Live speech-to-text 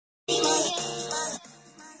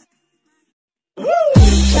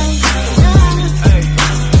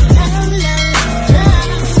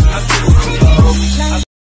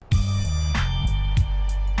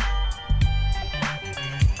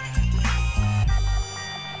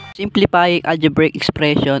Simplifying algebraic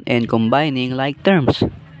expression and combining like terms.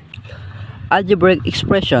 Algebraic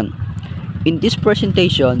expression. In this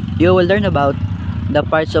presentation, you will learn about the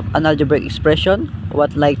parts of an algebraic expression,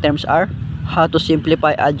 what like terms are, how to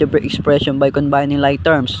simplify algebraic expression by combining like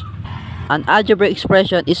terms. An algebraic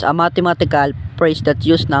expression is a mathematical phrase that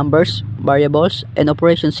uses numbers, variables, and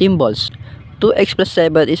operation symbols. 2x plus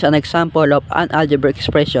 7 is an example of an algebraic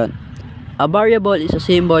expression. A variable is a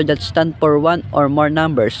symbol that stands for one or more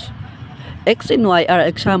numbers. X and y are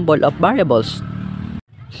examples of variables.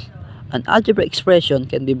 An algebraic expression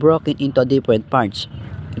can be broken into different parts,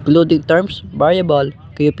 including terms, variable,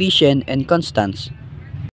 coefficient, and constants.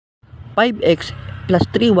 5x plus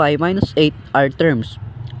 3y minus 8 are terms,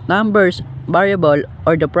 numbers, variable,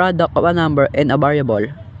 or the product of a number and a variable.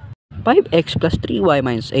 5x plus 3y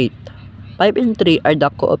minus 8. 5 and 3 are the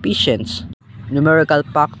coefficients, numerical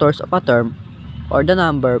factors of a term, or the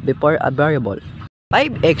number before a variable.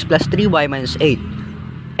 5x plus 3y minus 8.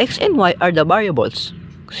 X and y are the variables,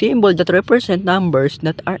 symbols that represent numbers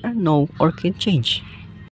that are unknown or can change.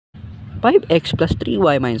 5x plus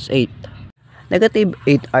 3y minus 8. Negative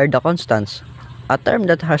 8 are the constants, a term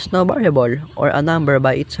that has no variable or a number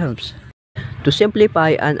by itself. To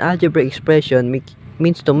simplify an algebraic expression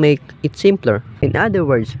means to make it simpler. In other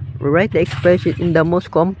words, we write the expression in the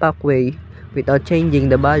most compact way without changing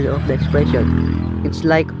the value of the expression. It's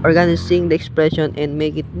like organizing the expression and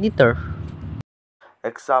make it neater.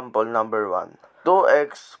 Example number 1.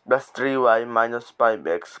 2x plus 3y minus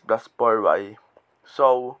 5x plus 4y.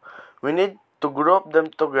 So, we need to group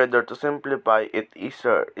them together to simplify it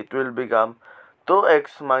easier. It will become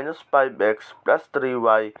 2x minus 5x plus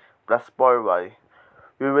 3y plus 4y.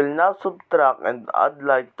 We will now subtract and add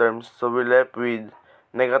like terms, so we left with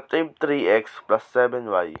negative 3x plus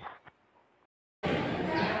 7y.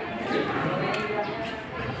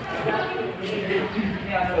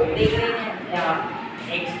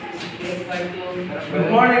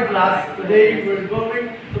 Good morning, class. Today we're going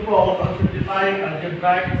to focus on simplifying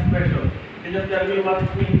algebraic expression. Can you tell me what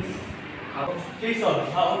it means?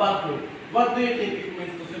 Jason, how about you? What do you think it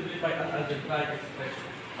means to simplify an algebraic expression?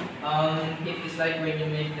 It is like when you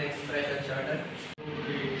make the expression shorter.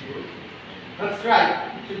 That's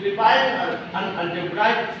right. Simplifying an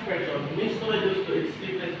algebraic expression means to reduce to its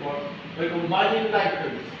simplest form by combining like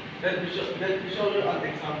terms. Let me show you an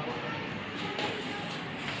example.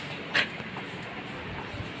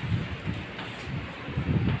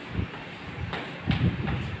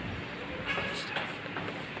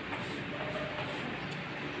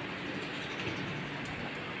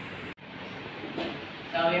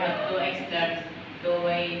 So we have two x terms,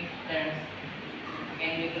 two-way terms.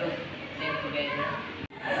 Can we group them together?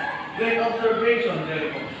 Great observation,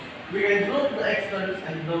 therefore. We can group the x terms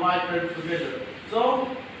and the y terms together. So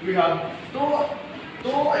we have 2x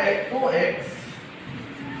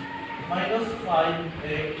minus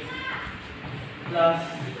 5x plus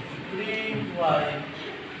 3y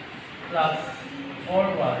plus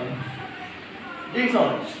 4y. Jason,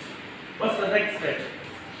 what's the next step?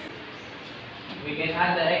 We can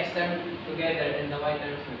add the x term together and the y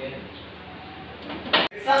terms together.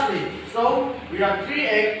 Exactly. So we have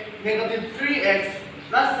 3x, negative 3x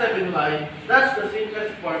plus 7y. That's the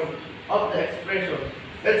simplest form of the expression.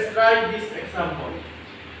 Let's try this example.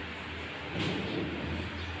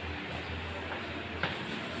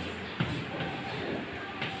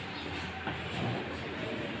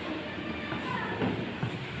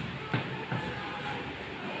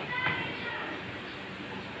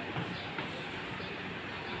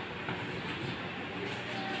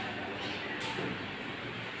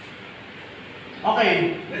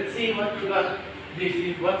 Okay, let's see what you got.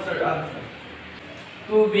 Daisy, what's your answer?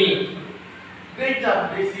 2b. Great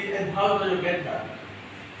job, Daisy. And how do you get that?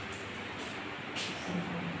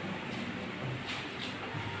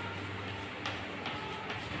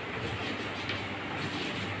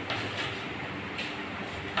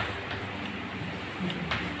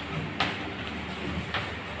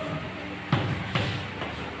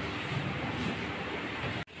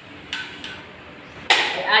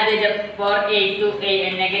 Added the 4a, 2a,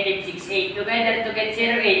 and negative 6a together to get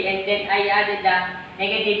 0a, and then I added the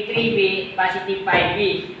negative 3b, positive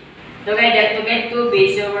 5b together to get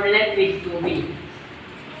 2b, so we're left with 2b.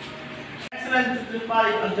 Excellent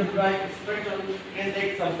simplified algebraic expression can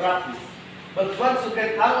take some practice. But once you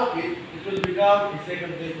get hang of it, it will become a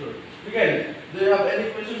second nature. Miguel, do you have any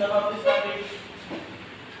question about this topic?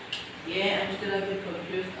 Yeah, I'm still a bit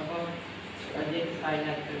confused about Identify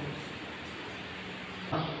like terms.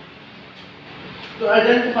 To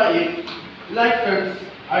identify it, like terms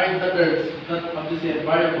are the terms that of the same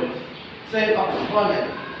variables. Same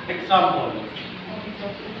exponent. Example.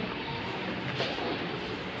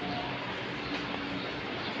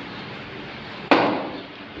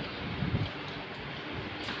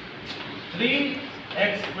 Three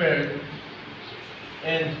x squared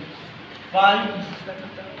and 5x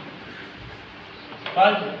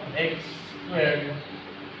squared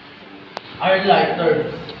are like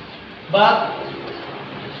terms. But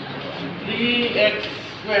 3x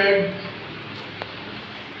squared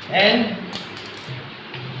and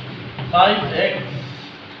 5x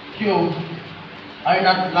cubed are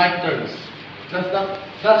not like terms. Does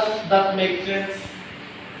that make sense?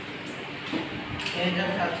 And just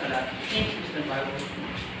have salat. Change Mr. Bible.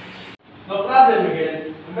 No problem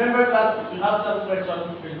again. Remember class, if you have some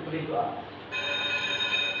questions, feel free to ask.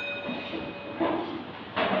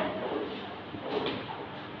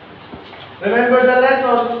 Remember the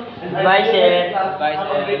lesson. And Bye, see you sir. next class. Bye, Have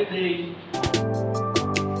sir. a great day.